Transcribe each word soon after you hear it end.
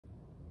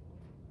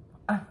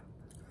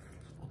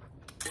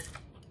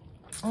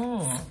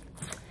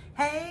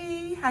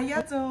Hey, how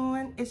y'all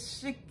doing?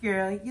 It's your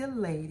girl, your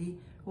lady,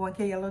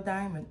 1K Yellow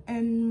Diamond,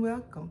 and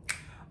welcome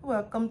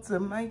to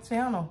my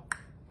channel.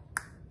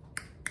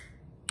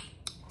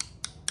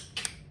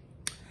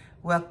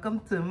 Welcome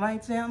to my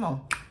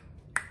channel.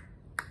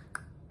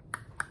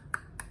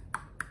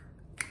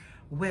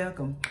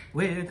 Welcome,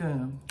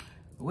 welcome,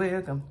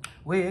 welcome,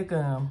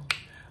 welcome,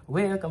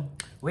 welcome,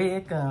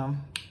 welcome.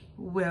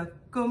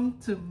 Welcome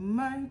to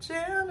my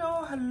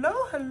channel.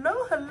 Hello,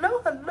 hello,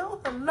 hello, hello,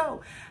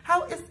 hello.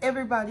 How is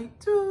everybody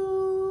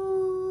doing?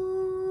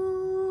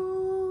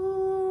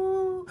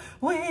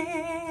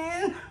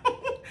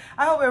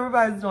 I hope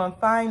everybody's doing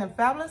fine and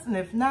fabulous. And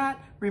if not,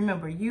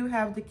 remember, you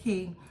have the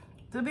key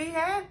to be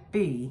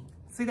happy.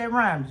 See, that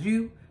rhymes.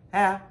 You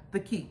have the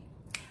key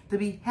to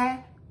be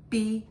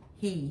happy.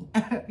 You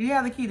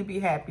have the key to be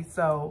happy.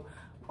 So,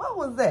 what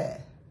was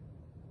that?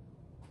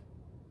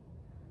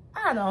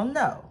 I don't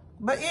know.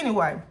 But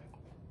anyway,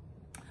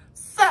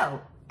 so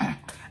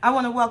I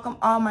want to welcome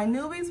all my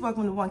newbies.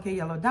 Welcome to 1K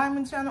Yellow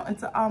Diamond channel, and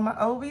to all my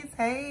Obies.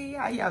 Hey,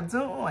 how y'all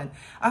doing?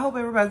 I hope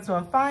everybody's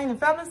doing fine and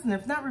fabulous. And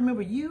if not,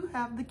 remember, you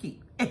have the key.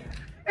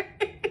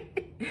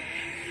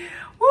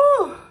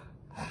 Woo.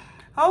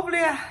 Hopefully,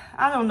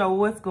 I don't know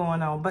what's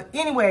going on. But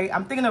anyway,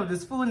 I'm thinking of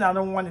this food and I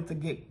don't want it to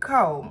get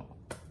cold.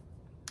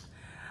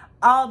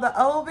 All the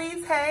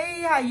Obies,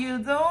 hey, how you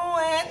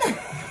doing?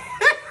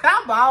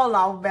 I'm all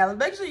off balance.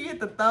 Make sure you hit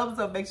the thumbs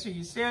up. Make sure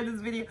you share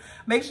this video.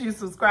 Make sure you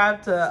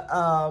subscribe to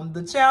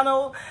the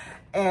channel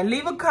and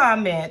leave a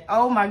comment.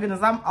 Oh my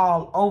goodness, I'm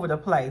all over the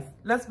place.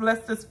 Let's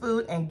bless this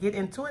food and get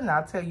into it, and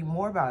I'll tell you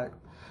more about it.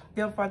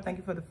 Dear Father, thank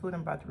you for the food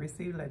I'm about to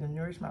receive. Let it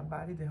nourish my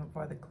body. Dear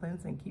Father,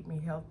 cleanse and keep me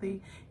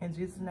healthy. In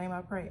Jesus' name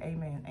I pray.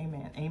 Amen,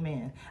 amen,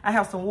 amen. I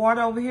have some water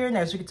over here, and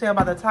as you can tell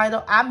by the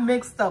title, I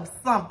mixed up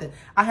something.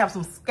 I have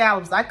some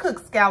scallops. I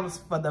cooked scallops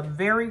for the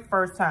very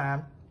first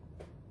time.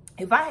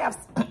 If I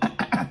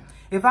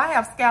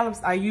have scallops,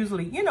 I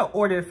usually,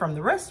 order it from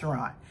the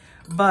restaurant.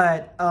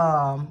 But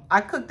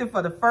I cooked it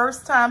for the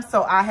first time,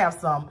 so I have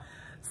some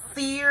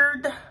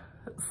seared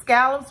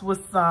scallops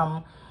with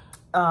some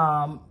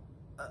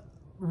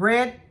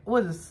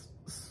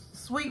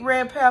sweet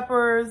red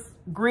peppers,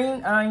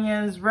 green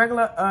onions,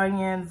 regular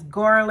onions,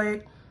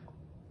 garlic,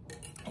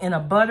 and a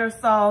butter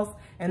sauce.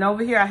 And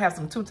over here I have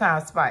some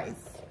 2-time spice.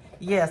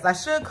 Yes, I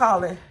should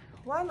call it,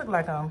 well, I look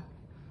like I'm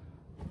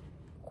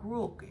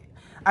crooked.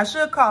 I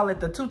should call it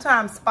the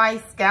 2-time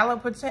spice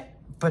scallop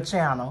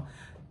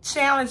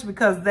challenge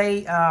because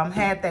they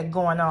had that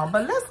going on.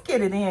 But let's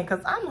get it in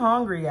because I'm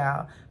hungry,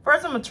 y'all.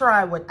 First, I'm going to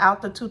try it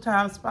without the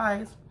 2-time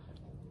spice.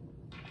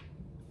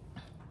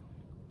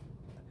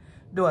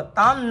 Do a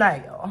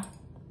thumbnail.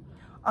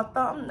 A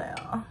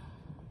thumbnail.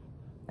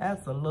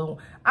 That's a little,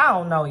 I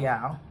don't know,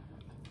 y'all.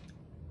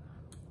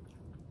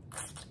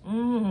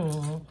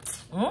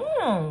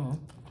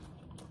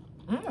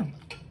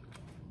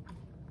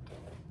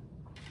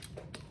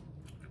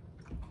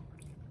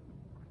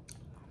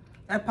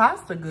 That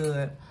pasta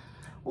good.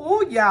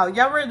 Ooh, y'all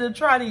ready to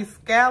try these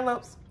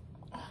scallops?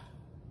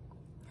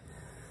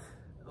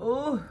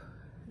 Ooh,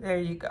 there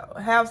you go.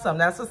 Have some.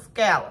 That's a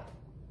scallop.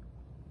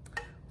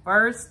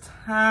 First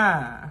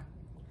time.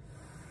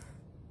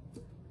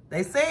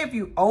 They say if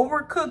you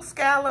overcook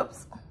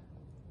scallops,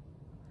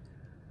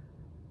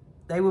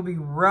 they will be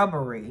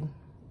rubbery.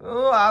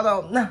 Oh, I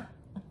don't know.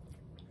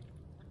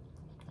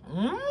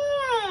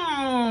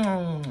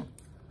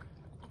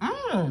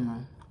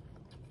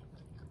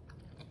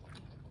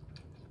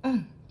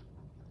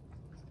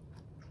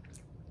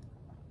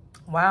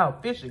 Wow,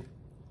 fishy.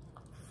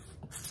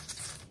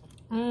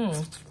 Ooh,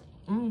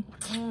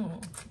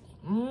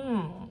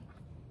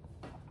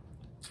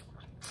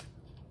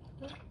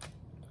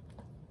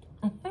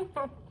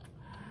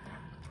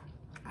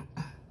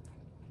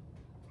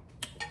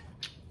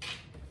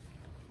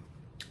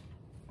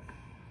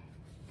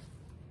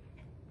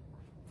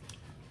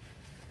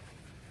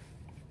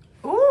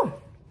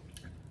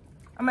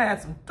 I'm gonna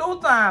add some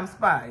 2-time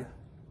spice,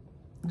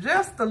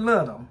 just a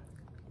little.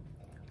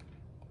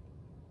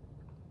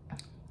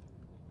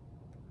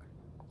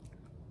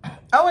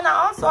 Oh, and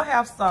I also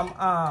have some,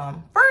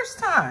 first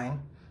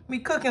time me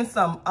cooking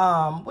some,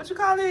 what you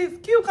call these?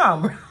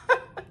 Cucumber.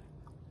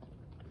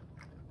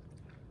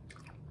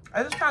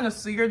 I just kind of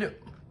seared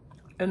it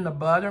in the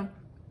butter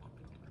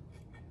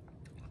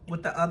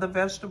with the other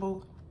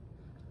vegetables.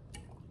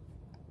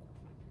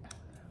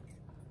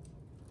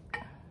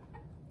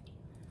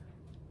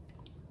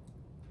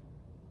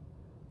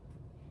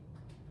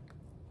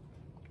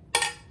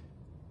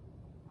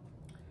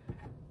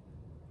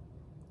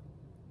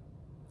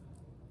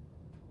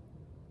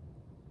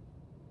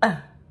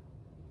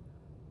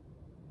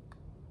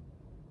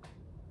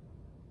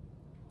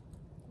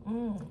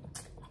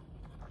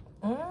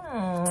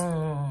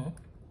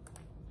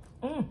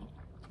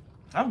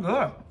 I'm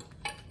good.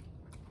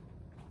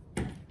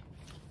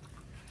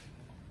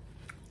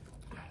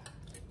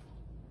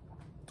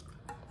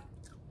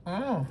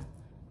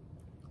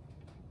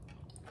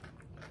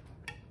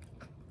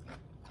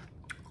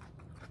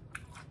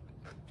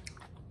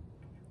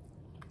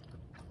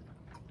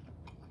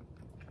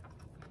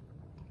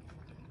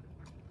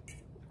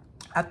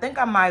 I think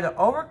I might have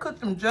overcooked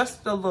them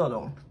just a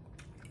little.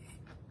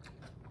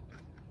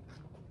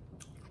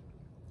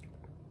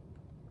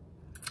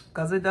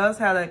 Because it does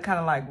have that kind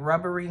of like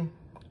rubbery.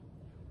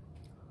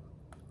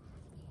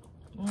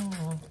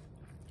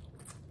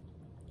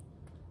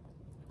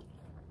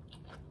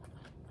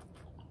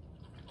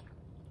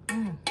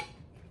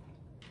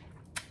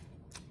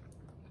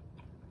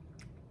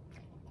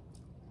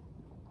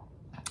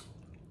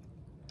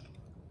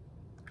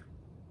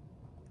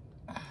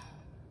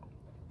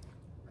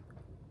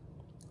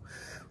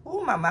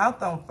 Ooh, my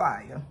mouth on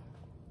fire.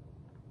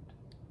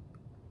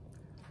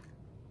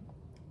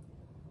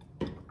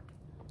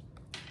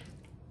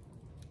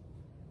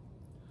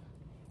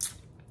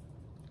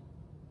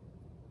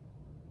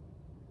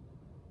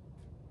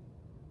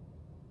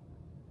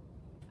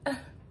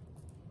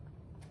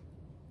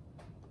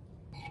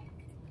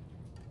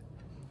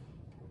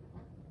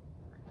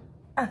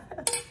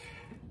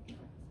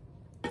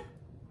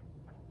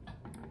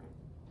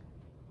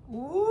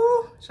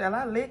 Ooh, shall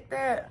I lick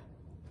that?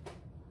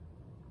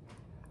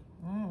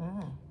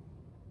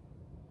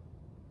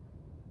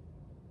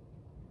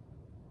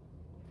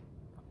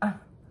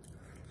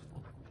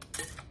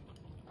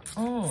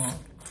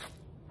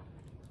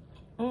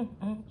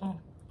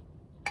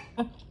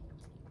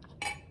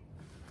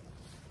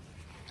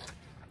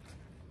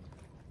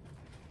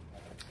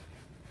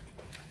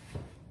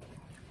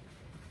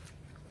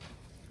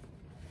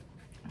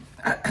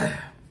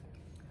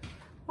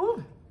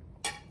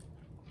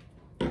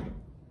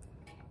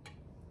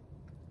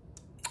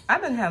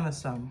 I've been having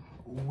some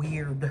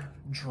weird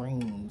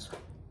dreams.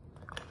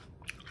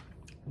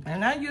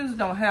 And I usually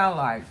don't have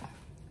like,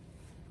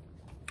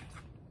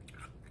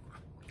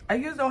 I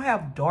usually don't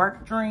have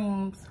dark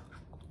dreams,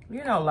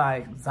 you know,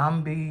 like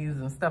zombies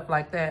and stuff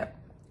like that.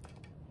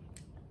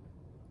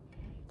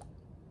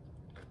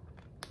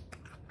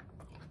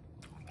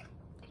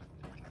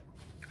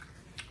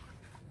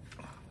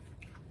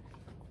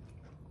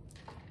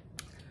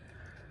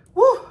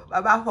 Woo,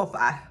 about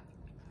 4-5.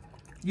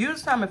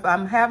 Usually if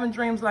I'm having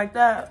dreams like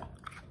that,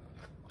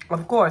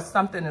 of course,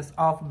 something is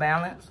off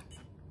balance.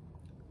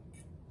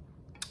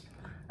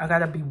 I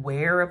gotta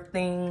beware of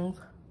things.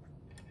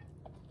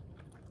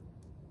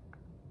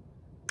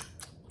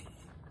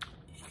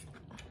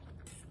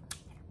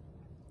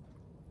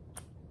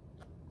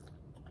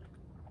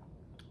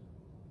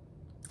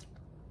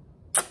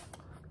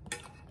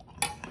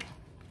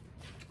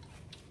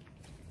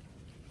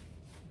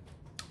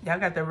 Y'all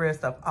got the red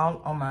stuff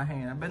all on my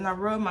hand. I better not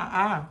rub my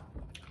eye.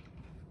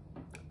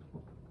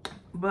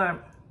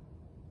 But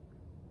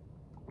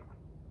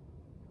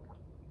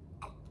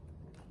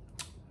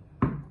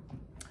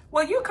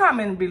well, you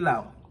comment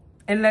below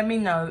and let me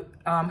know,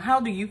 how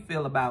do you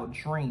feel about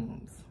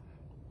dreams?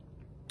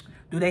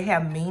 Do they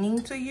have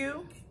meaning to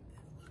you?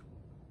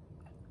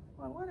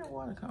 Well, where did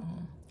water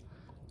come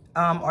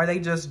from? Are they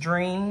just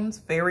dreams,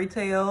 fairy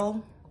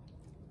tale?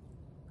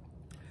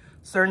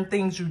 Certain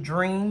things you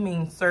dream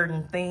mean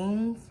certain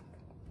things.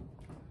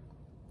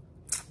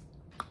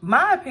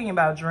 My opinion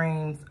about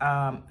dreams,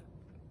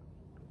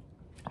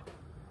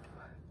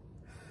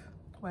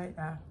 wait,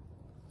 that's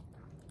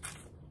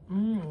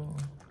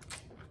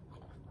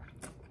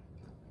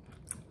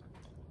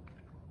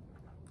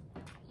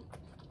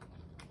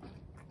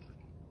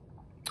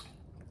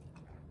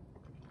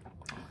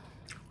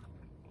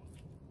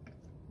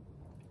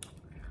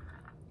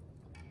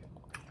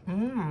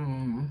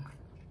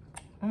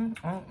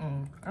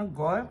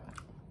good.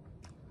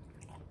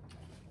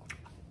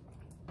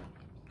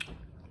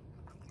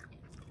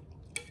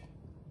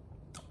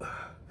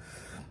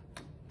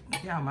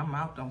 Yeah, my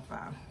mouth on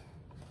fire.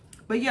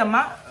 But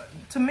yeah,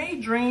 to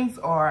me, dreams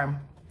are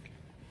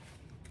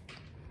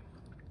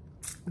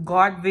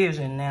God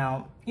vision.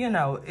 Now, you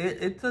know,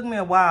 it took me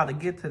a while to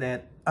get to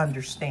that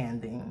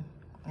understanding,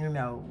 you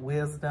know,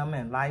 wisdom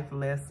and life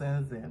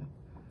lessons.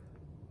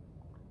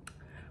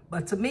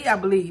 But to me, I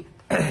believe,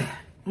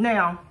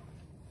 now,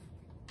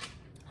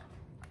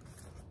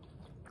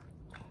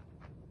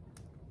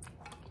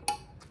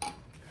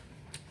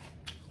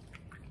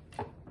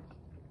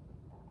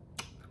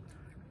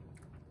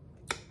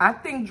 I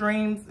think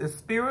dreams is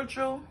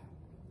spiritual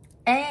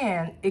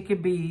and it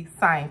could be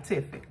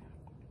scientific.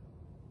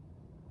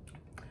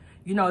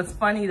 You know, it's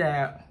funny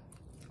that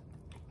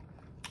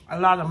a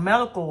lot of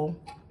medical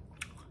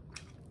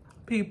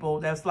people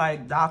that's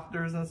like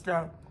doctors and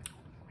stuff,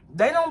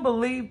 they don't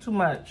believe too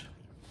much.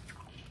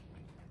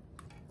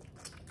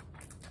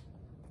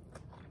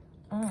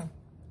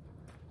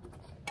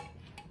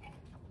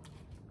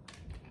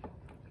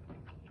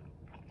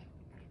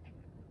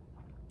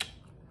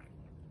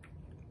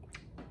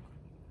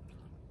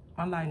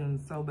 My lighting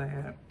is so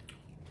bad.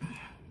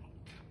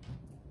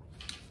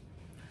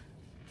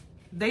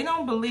 They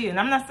don't believe, and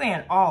I'm not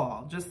saying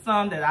all, just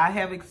some that I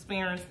have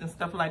experienced and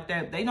stuff like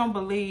that. They don't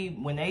believe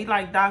when they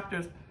like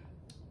doctors,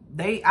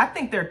 I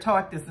think they're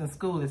taught this in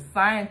school, it's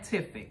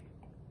scientific.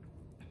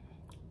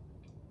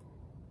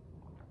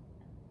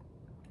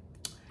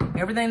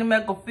 Everything in the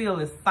medical field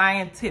is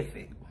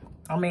scientific.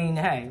 I mean,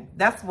 hey,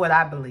 that's what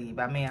I believe.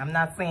 I mean, I'm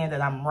not saying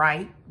that I'm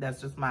right.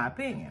 That's just my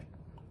opinion.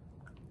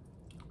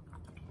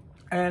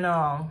 And,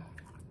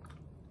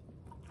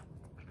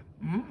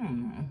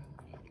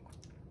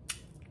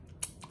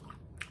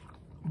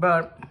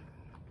 but,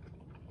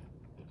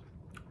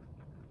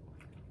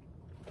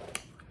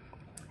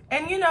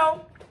 and you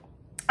know,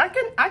 I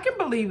can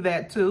believe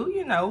that too.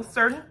 You know,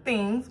 certain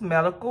things,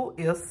 medical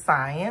is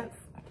science.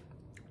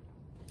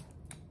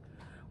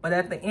 But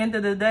at the end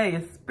of the day,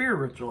 it's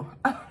spiritual.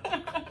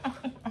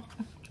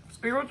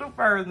 Spiritual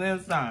first,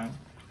 then science.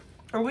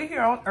 So we're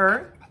here on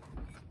earth.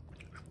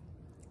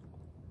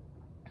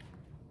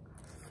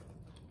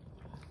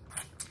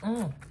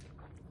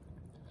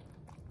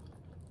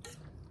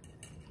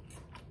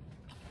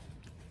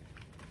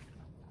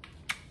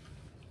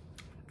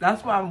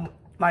 That's why I'm,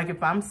 like,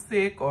 if I'm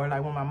sick, or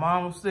like when my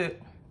mom was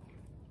sick,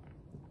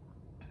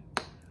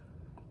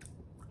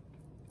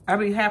 I'd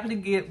be happy to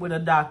get with a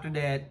doctor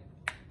that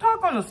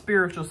talk on the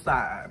spiritual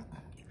side.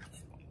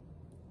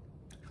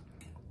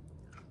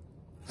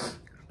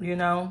 You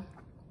know?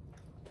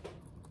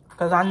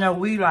 Because I know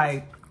we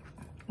on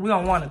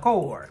one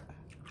accord.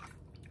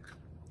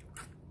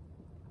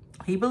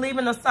 He believe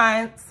in the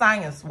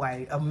science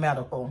way of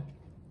medical.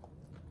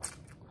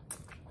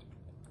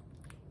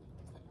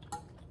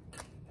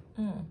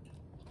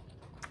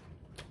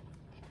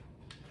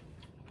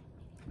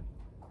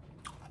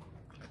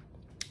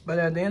 But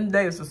at the end of the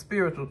day, it's a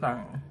spiritual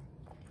thing.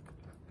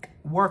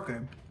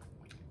 Working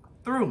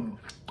through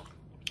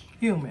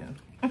humans.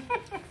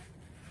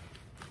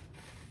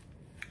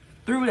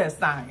 Through that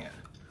science.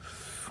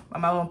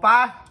 Am I on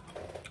fire?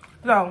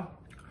 So,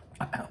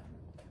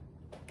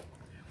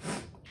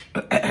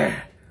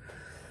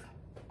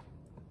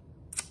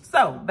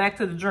 so back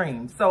to the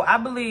dreams. So I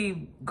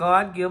believe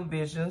God gives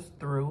visions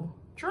through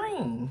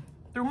dreams,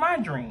 through my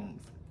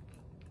dreams.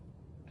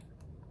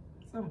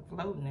 Something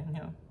floating in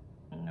here.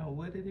 I don't know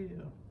what it is.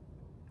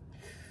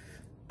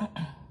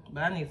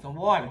 But I need some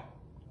water.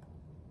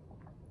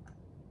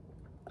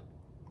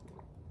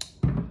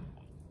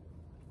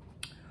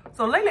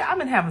 So lately, I've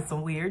been having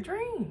some weird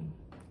dreams.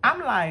 I'm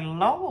like,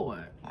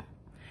 Lord.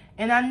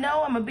 And I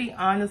know I'm going to be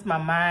honest, my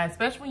mind,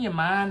 especially when your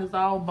mind is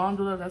all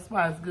bundled up, that's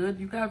why it's good.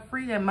 You got to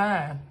free that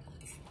mind.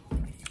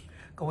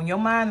 Because when your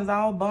mind is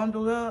all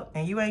bundled up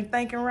and you ain't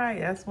thinking right,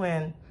 that's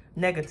when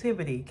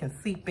negativity can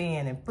seep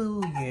in and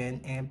fool you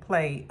and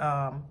play,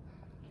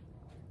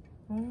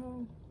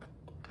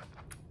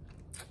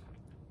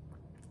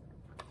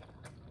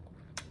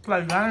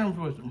 play games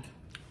with them.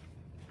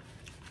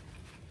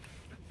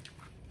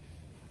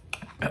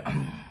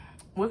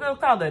 What's it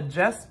called? A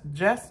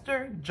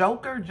jester,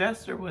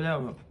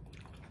 whatever.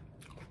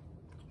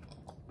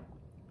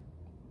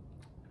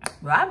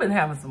 But I've been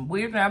having some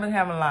weird things. I've been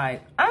having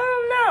like, I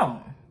don't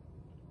know.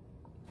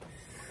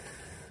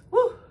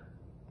 Woo.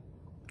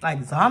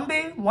 Like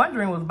zombies. One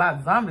dream was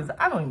about zombies.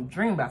 I don't even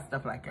dream about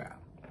stuff like that.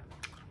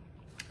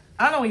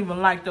 I don't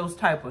even like those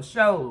type of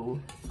shows.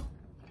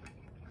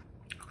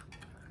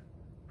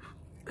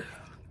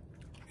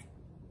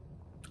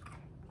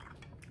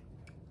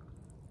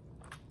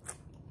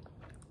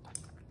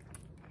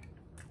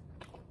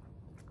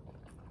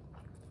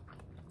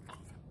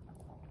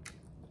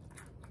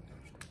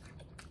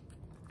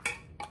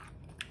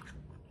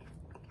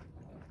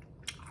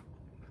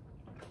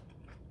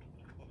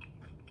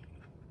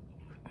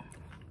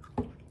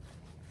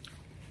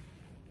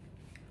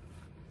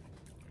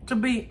 To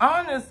be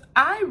honest,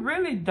 I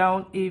really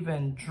don't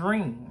even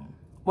dream.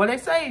 Well, they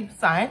say,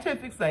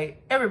 scientific say,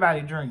 everybody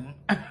dream.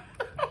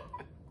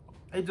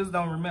 They just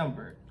don't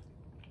remember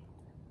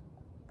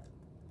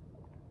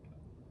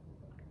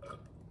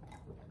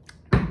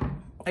it.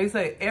 They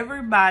say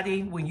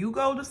everybody, when you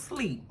go to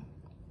sleep,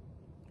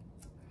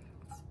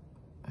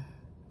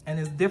 and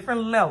it's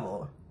different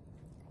level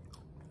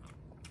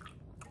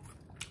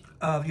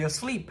of your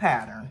sleep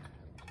pattern.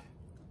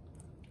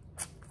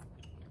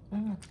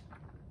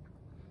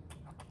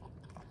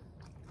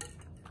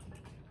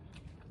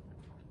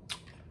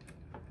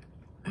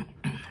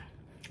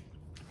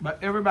 But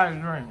everybody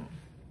dreams.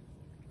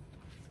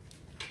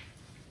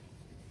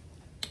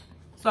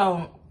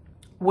 So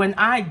when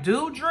I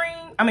do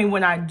dream,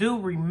 when I do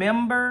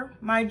remember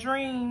my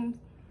dreams,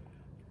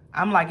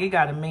 I'm like, it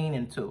got a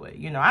meaning to it.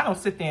 You know, I don't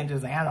sit there and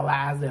just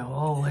analyze it.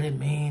 Oh, what it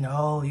mean?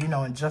 Oh, you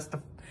know, and just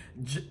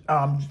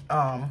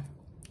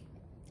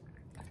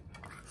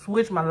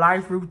switch my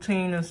life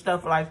routine and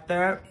stuff like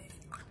that.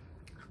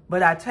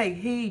 But I take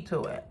heed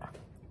to it.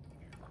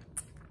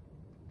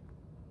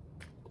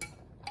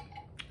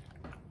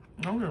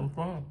 I'm having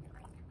fun.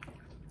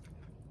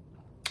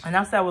 And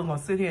I said I was going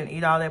to sit here and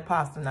eat all that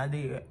pasta, and I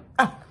did.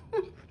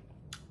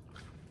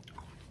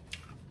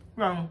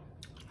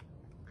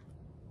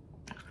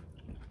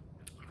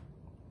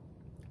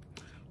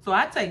 So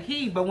I take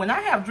heed, but when I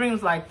have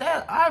dreams like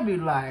that, I be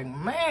like,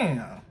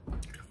 man.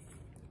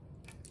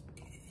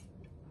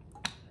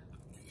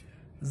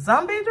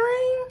 Zombie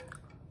dream?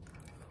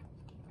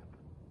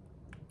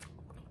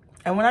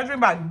 And when I dream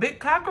about big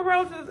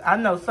cockroaches, I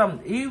know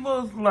something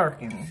evil is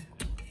lurking.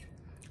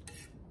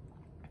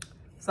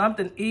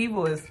 Something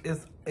evil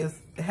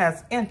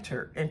has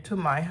entered into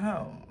my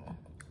home.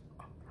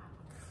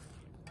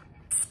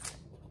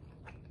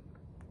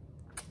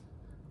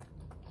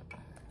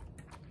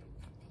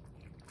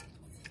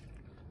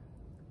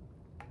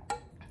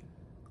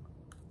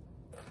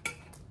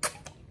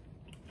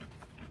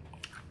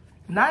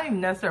 Not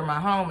even necessarily my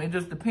home. It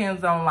just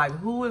depends on like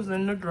who is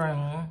in the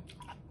dream.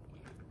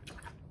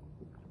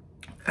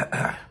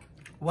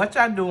 What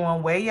y'all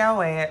doing, where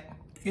y'all at.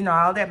 You know,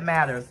 all that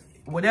matters.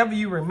 Whatever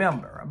you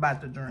remember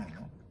about the dream.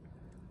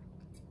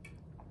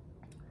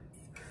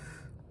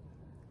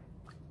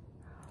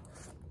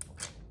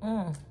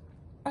 I'm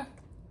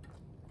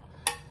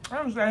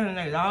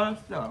saying all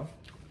that stuff.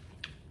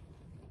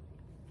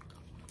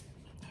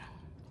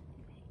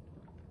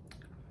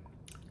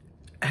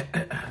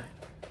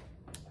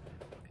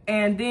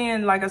 And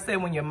then, like I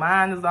said, when your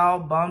mind is all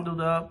bundled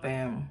up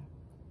and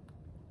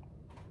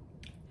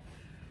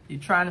you're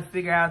trying to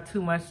figure out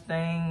too much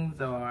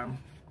things, or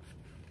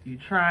you're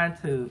trying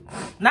to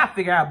not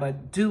figure out,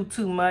 but do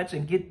too much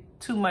and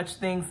get too much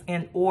things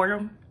in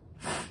order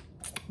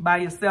by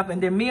yourself.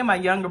 And then me and my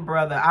younger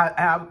brother,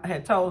 I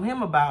had told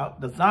him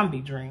about the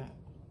zombie dream.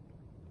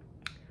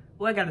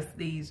 Well, I got to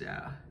sneeze,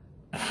 y'all.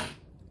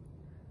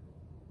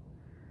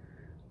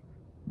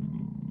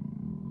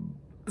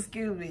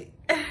 Excuse me.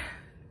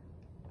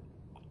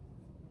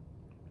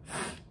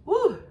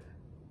 Woo.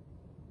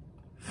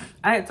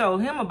 I had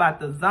told him about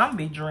the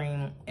zombie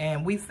dream,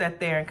 and we sat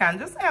there and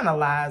kind of just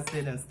analyzed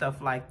it and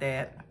stuff like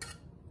that.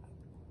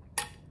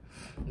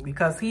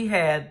 Because he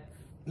had,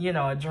 you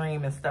know, a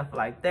dream and stuff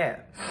like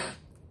that.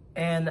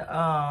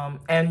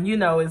 And you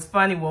know, it's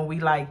funny when we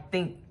like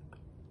think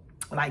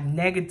like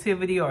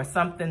negativity or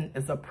something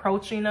is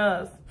approaching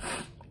us.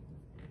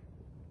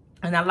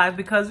 And I like,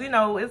 because, you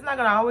know, it's not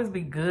going to always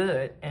be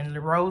good and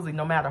rosy,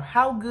 no matter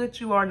how good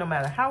you are, no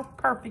matter how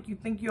perfect you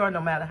think you are, no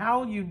matter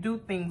how you do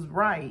things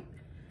right.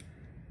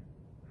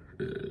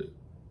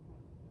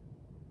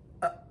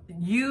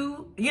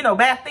 You know,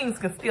 bad things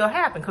can still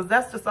happen, because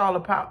that's just all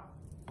about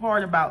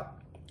part about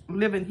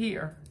living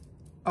here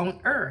on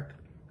earth.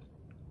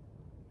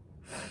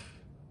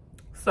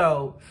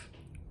 So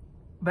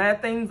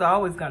bad things are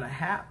always going to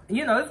happen.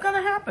 You know, it's going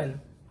to happen.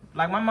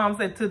 Like my mom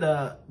said, to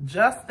the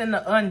just and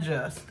the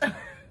unjust.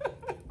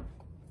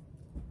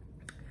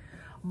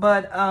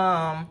 But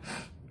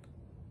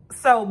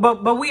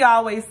we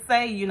always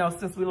say, you know,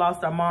 since we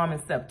lost our mom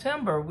in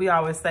September, we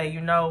always say,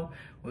 you know,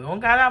 we don't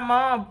got our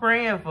mom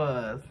praying for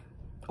us,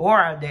 or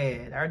our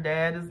dad. Our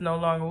dad is no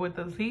longer with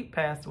us. He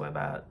passed away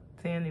about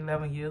 10,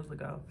 11 years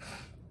ago.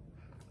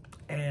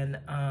 And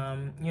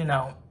you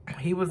know,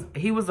 he was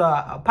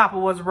Papa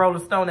was a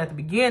Rolling Stone at the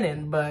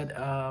beginning, but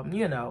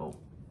you know,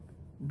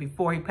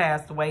 before he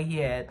passed away, he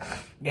had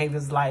gave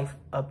his life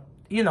up,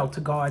 you know, to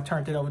God,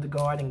 turned it over to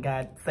God, and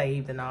got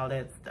saved and all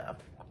that stuff.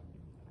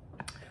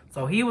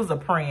 So he was a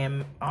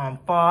praying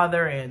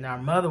father, and our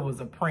mother was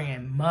a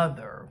praying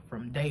mother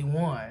from day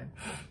one.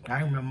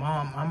 I remember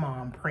my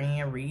mom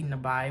praying, reading the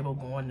Bible,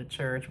 going to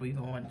church. We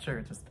going to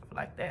church and stuff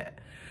like that.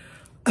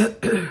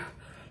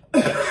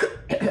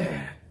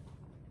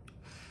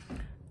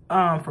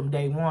 From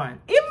day one.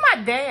 Even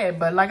my dad,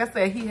 but like I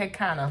said, he had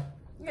kind of,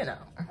 you know,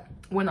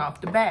 went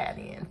off the bad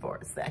end for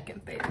a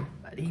second there,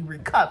 but he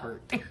recovered.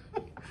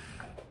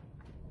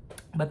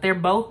 But they're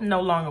both no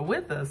longer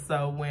with us.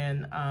 So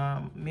when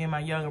me and my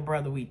younger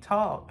brother, we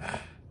talk,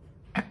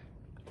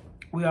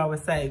 we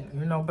always say,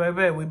 you know,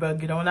 baby, we better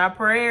get on our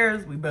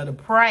prayers. We better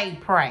pray.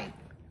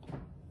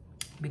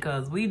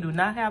 Because we do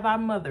not have our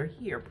mother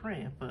here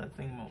praying for us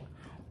anymore,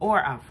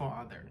 or our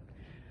father.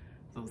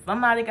 So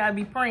somebody got to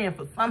be praying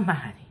for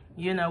somebody.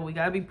 You know, we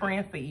got to be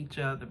praying for each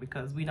other,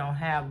 because we don't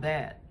have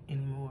that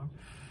anymore.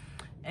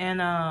 And,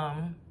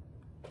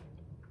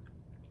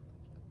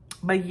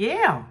 but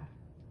yeah,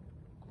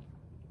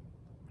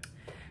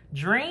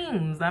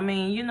 dreams. I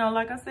mean, you know,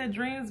 like I said,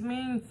 dreams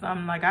mean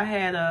something. Like I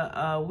had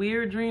a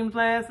weird dream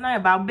last night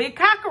about big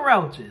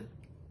cockroaches.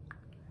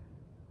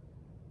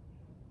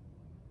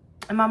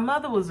 And my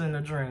mother was in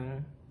the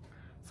dream.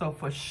 So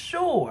for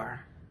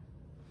sure,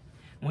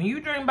 when you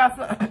dream about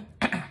something,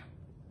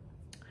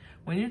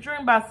 when you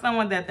dream about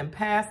someone that then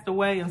passed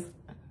away, and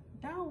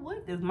y'all,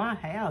 what is my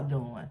hair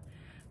doing?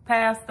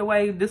 Passed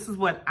away, this is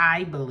what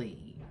I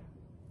believe.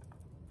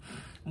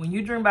 When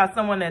you dream about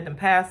someone that then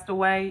passed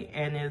away,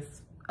 and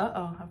it's,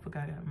 I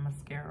forgot I have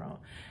mascara on.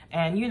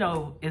 And, you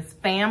know, it's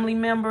family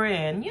member,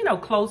 and, you know,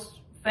 close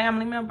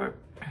family member,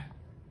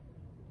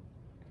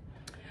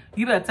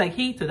 you better take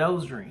heed to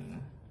those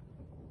dreams.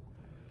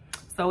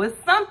 So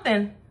it's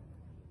something,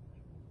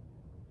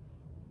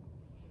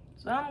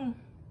 some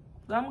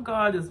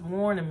God is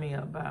warning me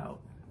about.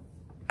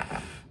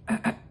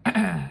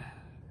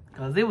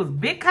 Because it was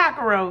big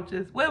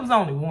cockroaches. Well, it was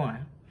only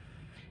one.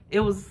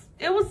 It was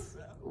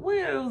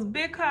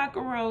big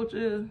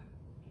cockroaches.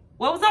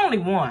 Well, it was only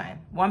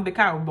one big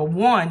cockroach, but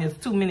one is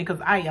too many,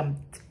 because I am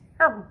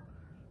terrible.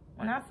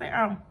 When I say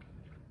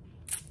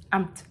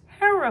I'm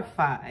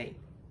terrified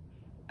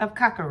of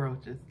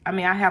cockroaches. I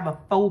mean, I have a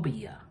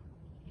phobia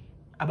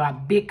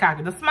about big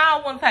cockroaches. The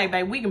small ones, hey,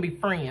 babe, we can be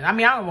friends. I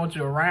mean, I don't want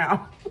you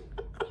around.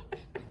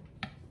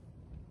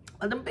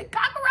 But them big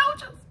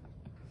cockroaches,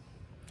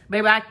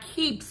 baby, I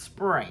keep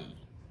spray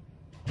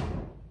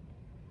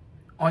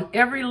on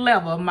every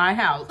level of my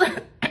house.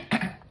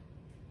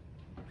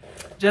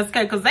 Just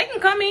because they can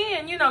come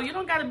in, you know, you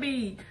don't got to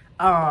be,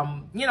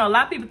 you know, a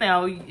lot of people think,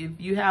 oh, if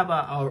you have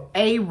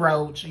a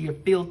roach, you're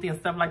filthy and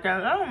stuff like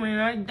that. I don't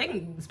mean, they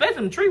can, especially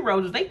them tree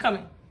roaches, they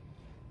come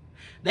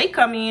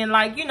in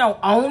like, you know,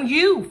 on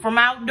you from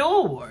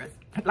outdoors.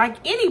 Like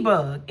any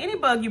bug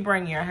you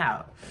bring in your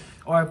house.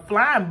 Or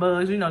flying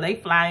bugs, you know, they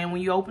fly in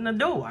when you open the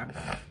door.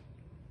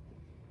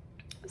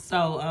 So,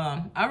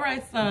 all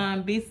right,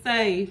 son, be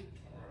safe.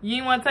 You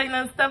ain't want to take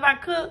none of the stuff I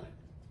cook?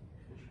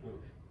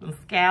 Some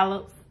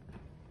scallops.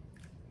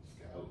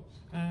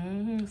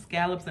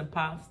 Scallops and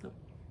pasta.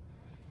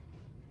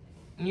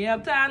 You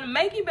have time to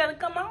make, you better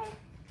come on.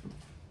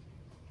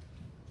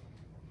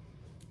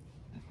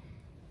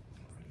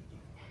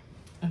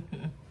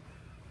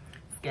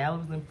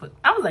 Scallops and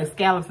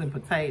scallops and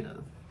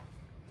potatoes.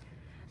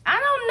 I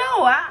don't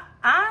know.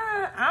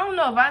 I don't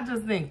know if I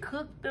just didn't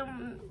cook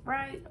them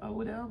right or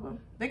whatever.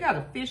 They got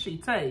a fishy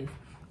taste.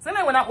 So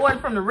then when I ordered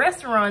from the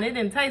restaurant, it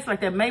didn't taste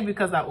like that. Maybe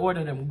because I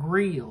ordered them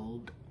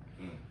grilled.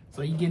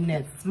 So you're getting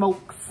that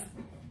smoked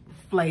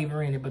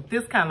flavor in it. But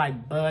this kind of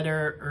like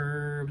butter,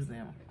 herbs,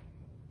 and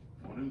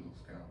what is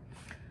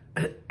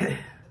a scallop?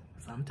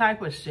 some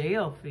type of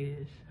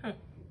shellfish.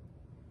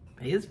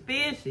 It's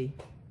fishy.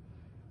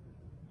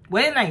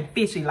 Well, it ain't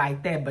fishy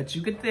like that, but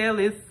you could tell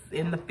it's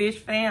in the fish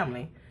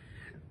family.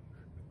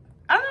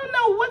 I don't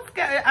know what's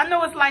got, I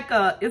know it's like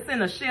it's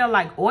in a shell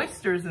like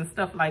oysters and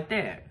stuff like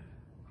that.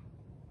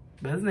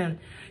 But it's in,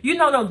 you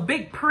know those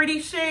big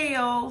pretty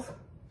shells?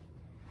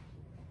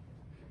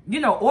 You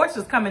know,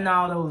 oysters come in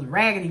all those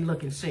raggedy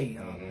looking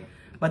shells.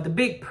 But the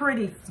big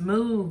pretty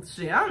smooth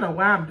shell, I don't know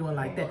why I'm doing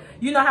like that.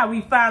 You know how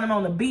we find them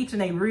on the beach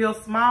and they real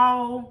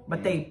small,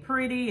 but they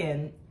pretty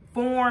and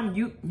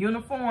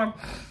uniform?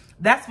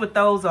 That's what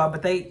those are,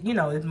 but they, you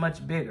know, it's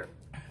much bigger.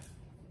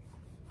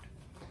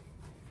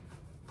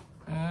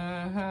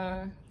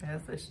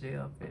 That's a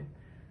shellfish.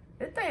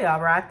 It tastes all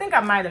right. I think I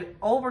might have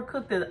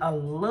overcooked it a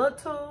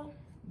little,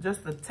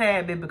 just a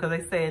tad bit, because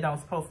they say it don't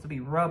supposed to be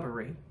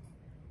rubbery.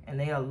 And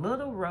they are a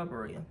little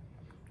rubbery.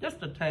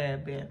 Just a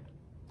tad bit.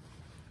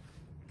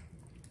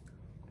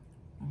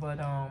 But,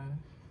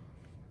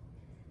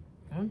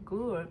 it's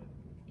good.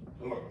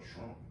 It's like a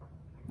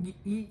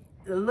shrimp.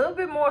 A little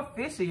bit more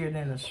fishier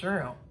than a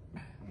shrimp.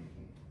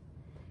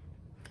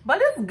 But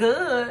it's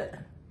good.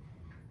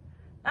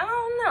 I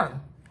don't know.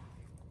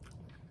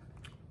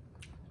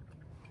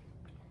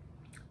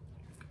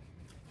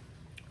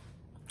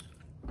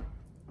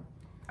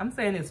 I'm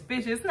saying it's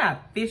fishy. It's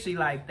not fishy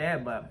like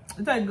that, but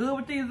it's like good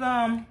with these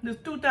this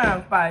 2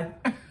 times spice.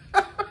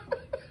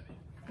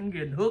 I'm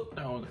getting hooked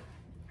on it.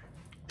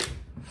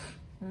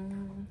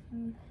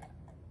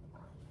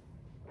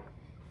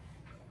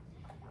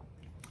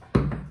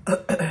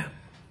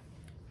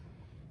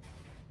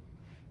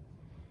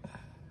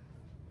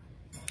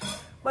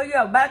 But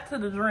yeah, back to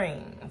the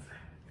dreams.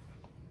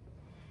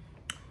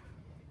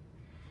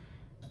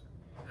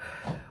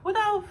 What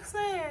I was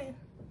saying?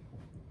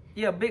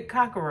 Yeah, big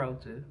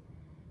cockroaches.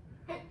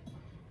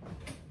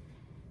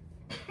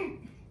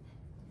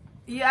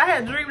 Yeah, I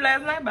had a dream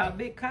last night about a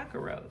big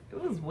cockroach.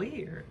 It was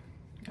weird.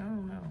 I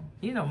don't know.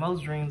 You know,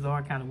 most dreams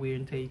are kind of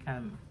weird until you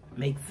kind of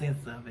make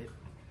sense of it.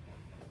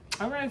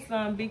 All right,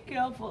 son, be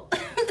careful.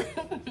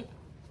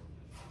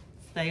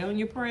 Stay on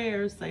your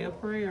prayers. Say a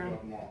prayer.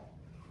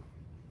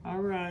 All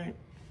right.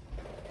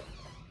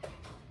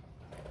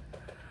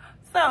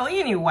 So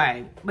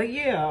anyway, but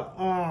yeah,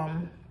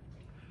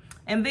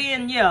 and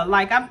then yeah,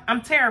 like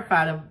I'm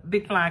terrified of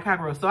big flying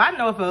cockroaches. So I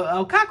know if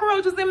a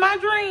cockroach is in my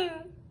dream,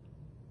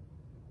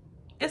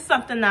 it's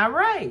something not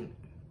right.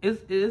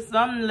 It's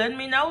something letting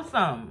me know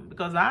something,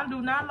 because I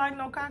do not like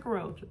no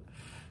cockroaches.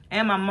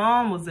 And my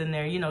mom was in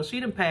there, you know, she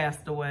done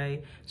passed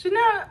away. She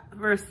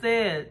never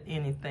said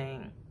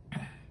anything.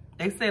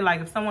 They say, like,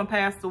 if someone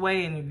passed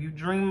away and if you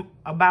dream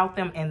about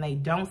them and they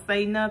don't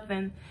say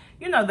nothing,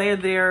 you know, they're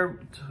there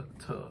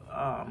to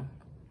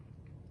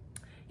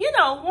you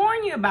know,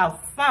 warn you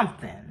about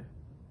something.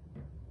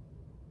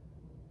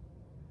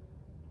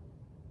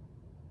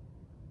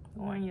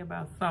 Warn you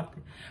about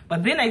something.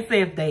 But then they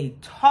say if they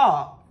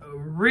talk,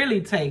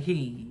 really take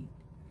heed.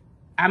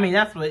 I mean,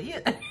 that's what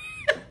you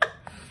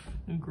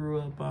grew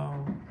up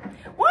on.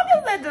 Wonder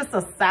is that just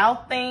a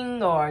South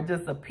thing or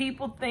just a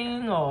people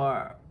thing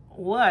or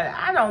what?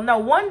 I don't know.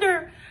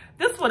 Wonder,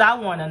 this is what I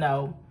want to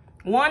know.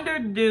 Wonder,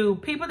 do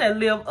people that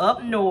live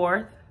up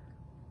north,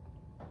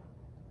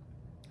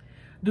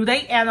 do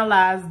they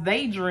analyze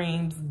their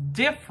dreams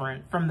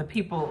different from the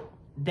people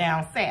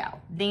down south?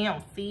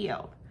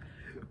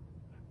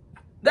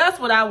 That's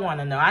what I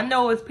want to know. I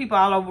know it's people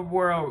all over the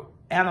world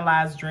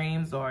analyze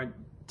dreams or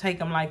take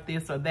them like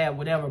this or that,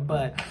 whatever,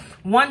 but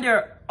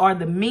wonder, are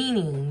the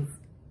meanings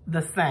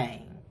the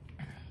same?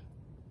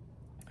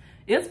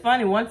 It's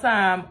funny, one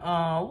time,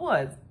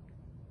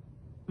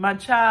 my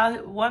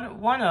child, one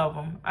of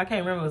them, I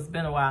can't remember, it's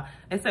been a while.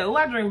 They said, oh,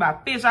 I dream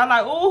about fish. I was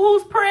like, oh,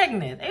 who's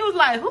pregnant? It was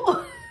like,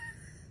 who?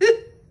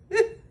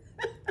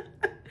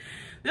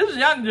 This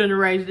young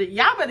generation,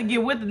 y'all better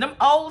get with it. Them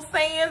old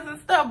sayings and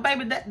stuff,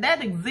 baby,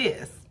 that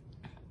exists.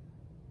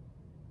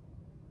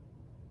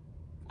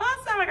 Well,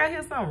 I sound like I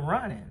hear something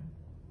running.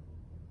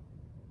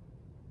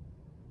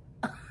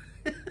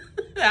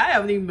 I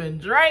haven't even been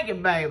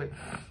drinking, baby.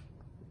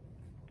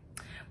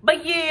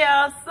 But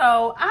yeah,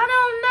 so I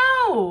don't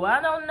know.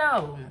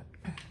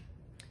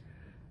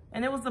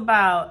 And it was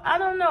about, I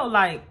don't know,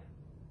 like,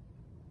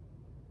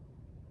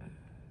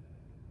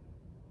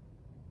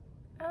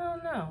 I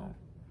don't know.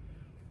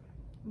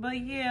 But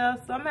yeah,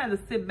 so I'm going to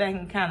sit back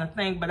and kind of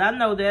think. But I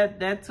know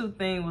that two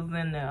thing was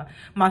in there.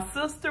 My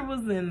sister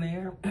was in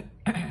there.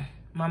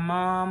 My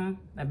mom,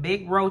 a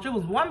big roach. It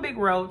was one big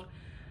roach.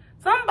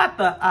 Something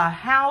about a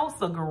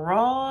house, a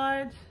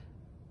garage.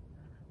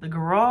 The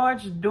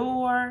garage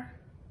door.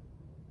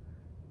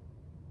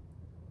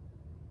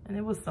 And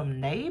it was some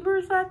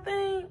neighbors, I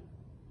think.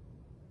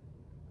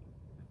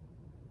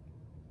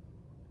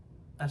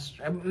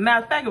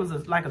 Matter of fact, it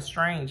was like a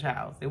strange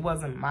house. It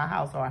wasn't my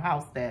house or a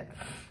house that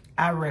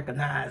I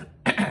recognize.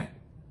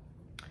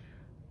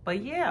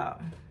 But yeah.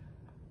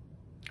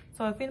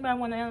 So if anybody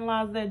want to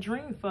analyze that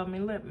dream for me,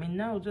 let me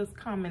know. Just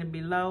comment it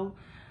below.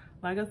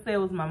 Like I said, it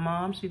was my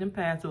mom. She didn't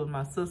pass. It was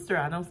my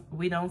sister.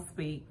 We don't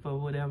speak for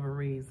whatever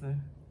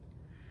reason.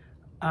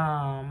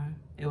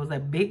 It was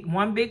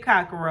one big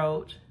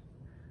cockroach.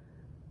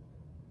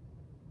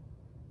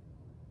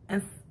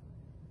 And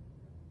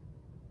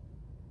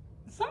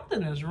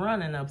something is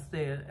running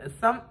upstairs. It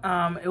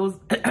was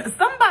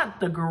something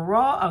about a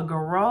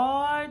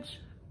garage,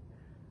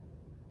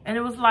 and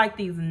it was like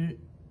these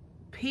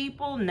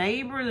people,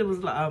 neighbors. It was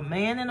like a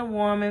man and a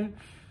woman.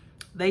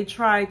 They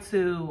tried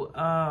to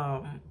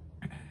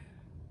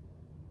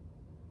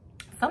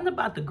something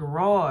about the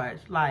garage,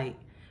 like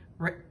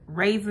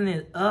raising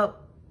it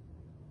up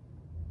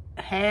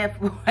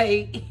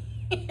halfway.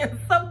 And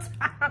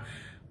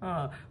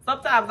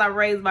sometimes I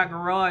raise my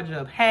garage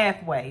up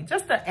halfway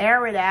just to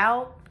air it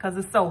out because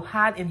it's so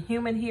hot and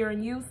humid here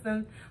in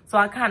Houston. So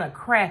I kind of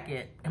crack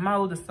it. And my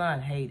oldest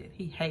son hates it.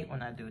 He hates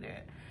when I do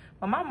that.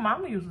 But my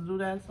mama used to do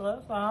that, so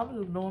that's all I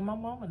was just doing. My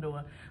mama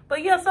doing.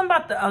 But yeah, something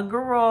about the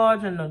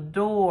garage and the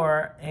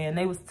door. And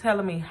they was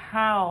telling me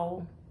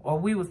how, or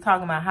we was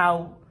talking about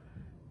how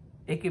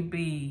it could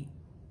be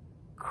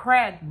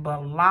cracked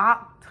but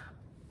locked.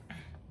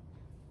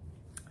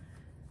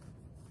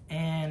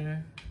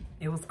 And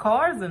it was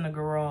cars in the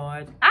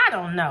garage. I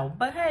don't know.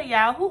 But hey,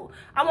 y'all,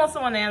 I want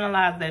someone to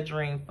analyze that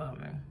dream for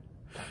me.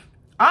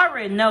 I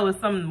already know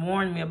it's something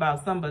warning me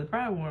about something, but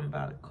probably warning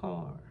about a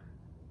car.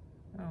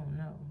 I don't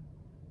know.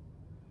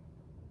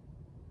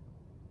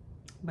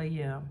 But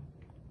yeah.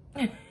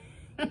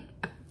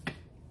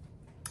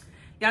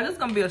 Y'all, this is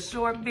going to be a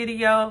short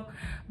video.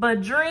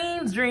 But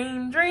dreams,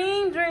 dream,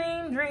 dream,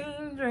 dream,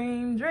 dream,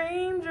 dream,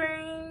 dream,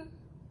 dream.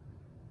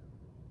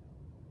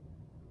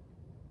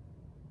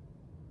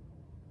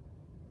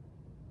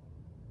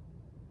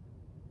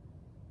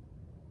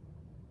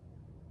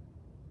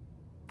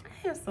 I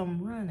hear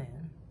some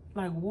running,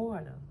 like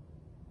water.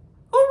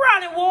 Who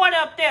running water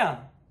up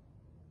there?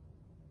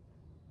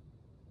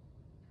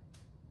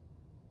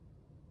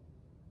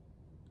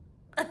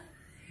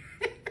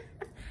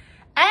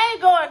 I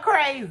ain't going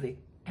crazy.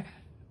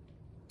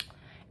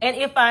 And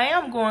if I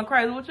am going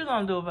crazy, what you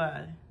gonna do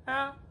about it?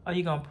 Huh? Are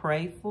you gonna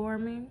pray for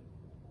me?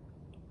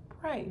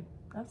 Pray.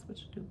 That's what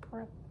you do,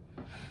 pray.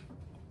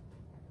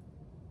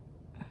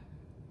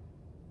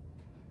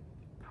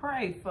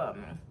 Pray for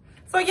me.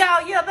 So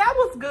y'all, yeah, that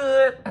was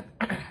good.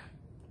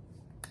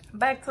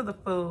 Back to the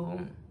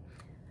food.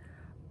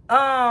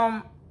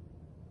 Wonder,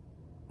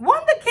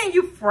 can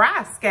you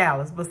fry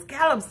scallops? But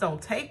scallops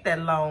don't take that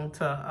long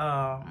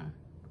to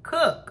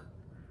cook.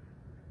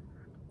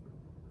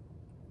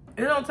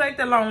 It don't take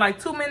that long, like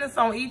 2 minutes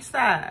on each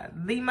side.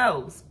 The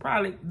most,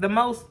 probably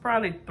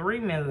 3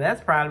 minutes.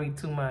 That's probably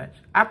too much.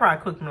 I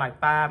probably cooked them like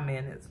 5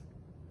 minutes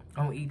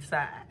on each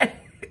side.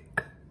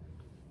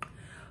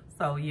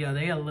 So yeah,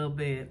 they a little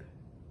bit,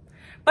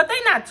 but they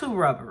not too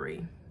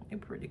rubbery. They're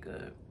pretty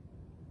good.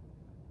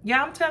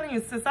 Yeah, I'm telling you,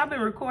 since I've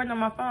been recording on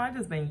my phone, I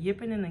just been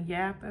yipping and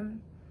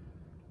yapping.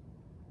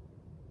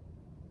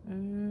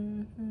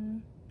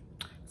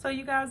 So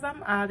you guys,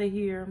 I'm out of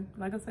here.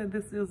 Like I said,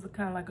 this is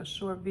kind of like a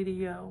short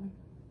video.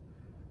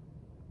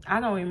 I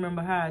don't even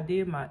remember how I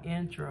did my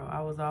intro. I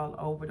was all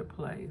over the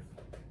place.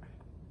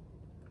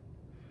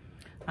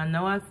 I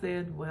know I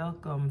said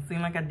welcome.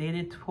 Seemed like I did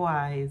it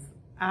twice.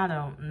 I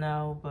don't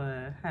know,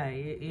 but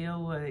hey, it is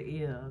what it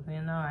is.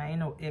 You know, I ain't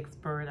no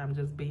expert. I'm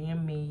just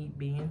being me,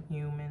 being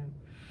human.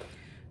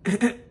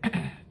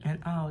 And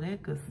all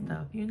that good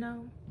stuff, you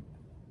know?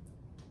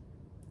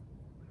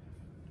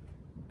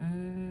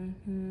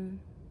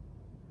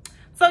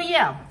 So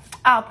yeah,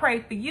 I'll pray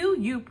for you,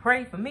 you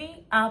pray for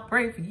me. I'll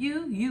pray for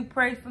you, you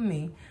pray for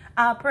me.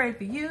 I'll pray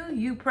for you,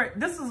 you pray.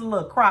 This is a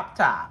little crop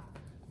top.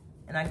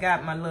 And I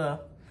got my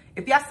little,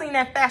 If y'all seen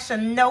that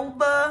Fashion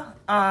Nova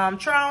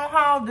try on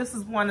haul, this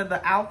is one of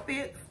the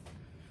outfits.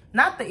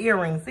 Not the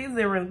earrings. These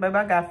earrings, baby,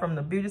 I got from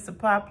the beauty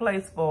supply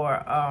place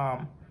for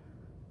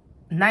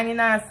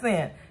 99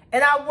 cents.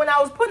 And when I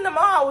was putting them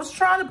on, I was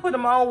trying to put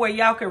them on where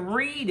y'all could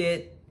read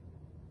it.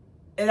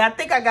 And I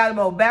think I got them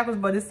all backwards,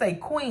 but it say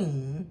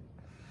queen.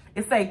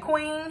 It say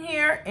queen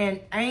here and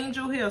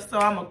angel here. So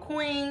I'm a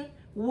queen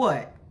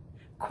what?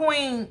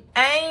 Queen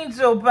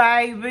angel,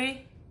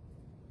 baby.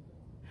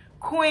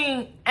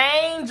 Queen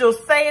angel.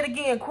 Say it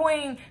again.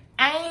 Queen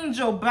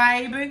angel,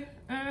 baby.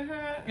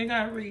 You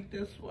gotta read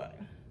this way.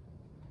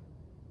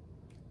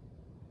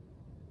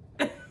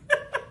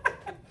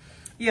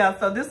 Yeah,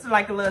 so this is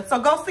like a little, so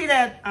go see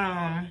that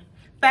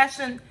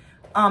Fashion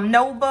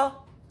Nova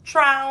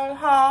try on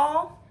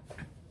haul.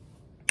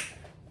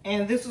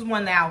 And this is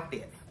one of the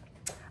outfits.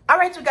 All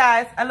right, you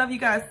guys, I love you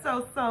guys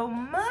so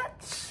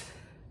much.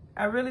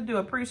 I really do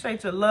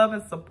appreciate your love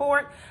and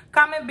support.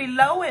 Comment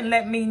below and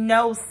let me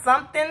know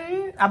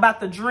something about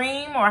the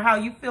dream or how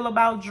you feel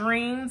about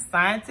dreams,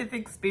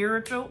 scientific,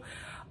 spiritual.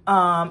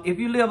 If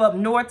you live up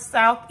north,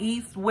 south,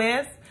 east,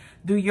 west,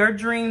 do your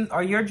dreams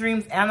or your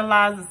dreams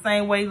analyze the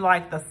same way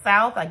like the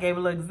South? I gave a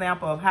little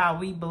example of how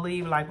we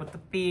believe, like with the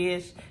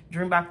fish,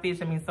 dream by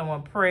fish, I mean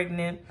someone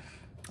pregnant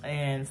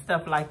and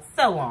stuff like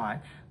so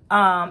on.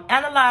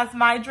 Analyze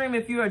my dream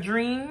if you're a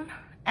dream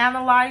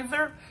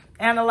analyzer.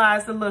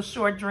 Analyze the little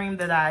short dream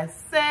that I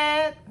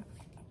said.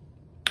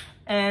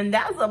 And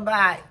that's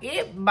about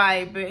it,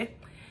 baby.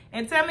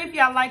 And tell me if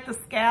y'all like the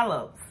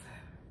scallops.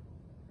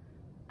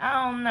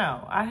 I don't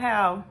know.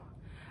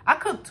 I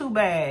cooked 2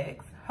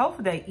 bags.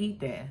 Hopefully they eat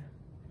that.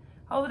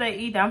 Hopefully they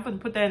eat that. I'm going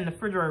to put that in the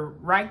refrigerator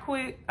right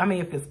quick. I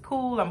mean, if it's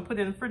cool, I'm going to put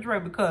it in the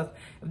refrigerator because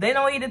if they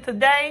don't eat it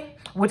today,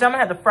 which I'm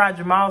going to have to fry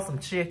Jamal some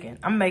chicken.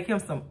 I'm going to make him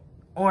some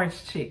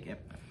orange chicken.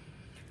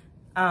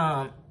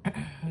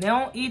 They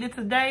don't eat it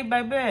today,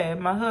 baby.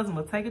 My husband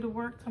will take it to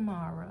work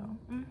tomorrow.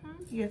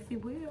 Yes, he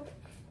will.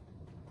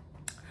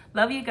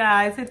 Love you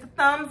guys. Hit the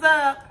thumbs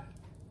up.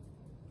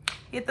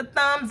 Hit the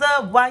thumbs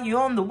up while you're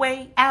on the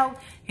way out.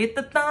 Hit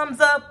the thumbs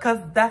up, cause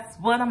that's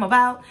what I'm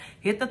about.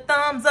 Hit the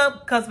thumbs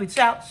up, cause we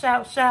shout,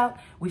 shout, shout.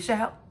 We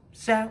shout,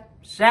 shout,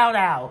 shout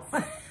out.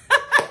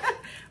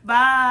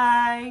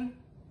 Bye.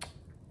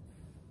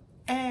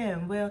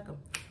 And welcome,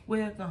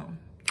 welcome,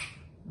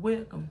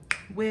 welcome,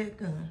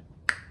 welcome,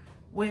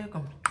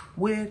 welcome,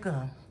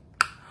 welcome.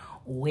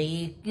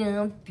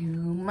 Welcome to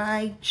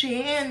my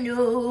channel.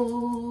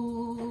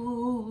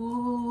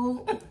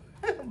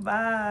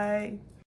 Bye.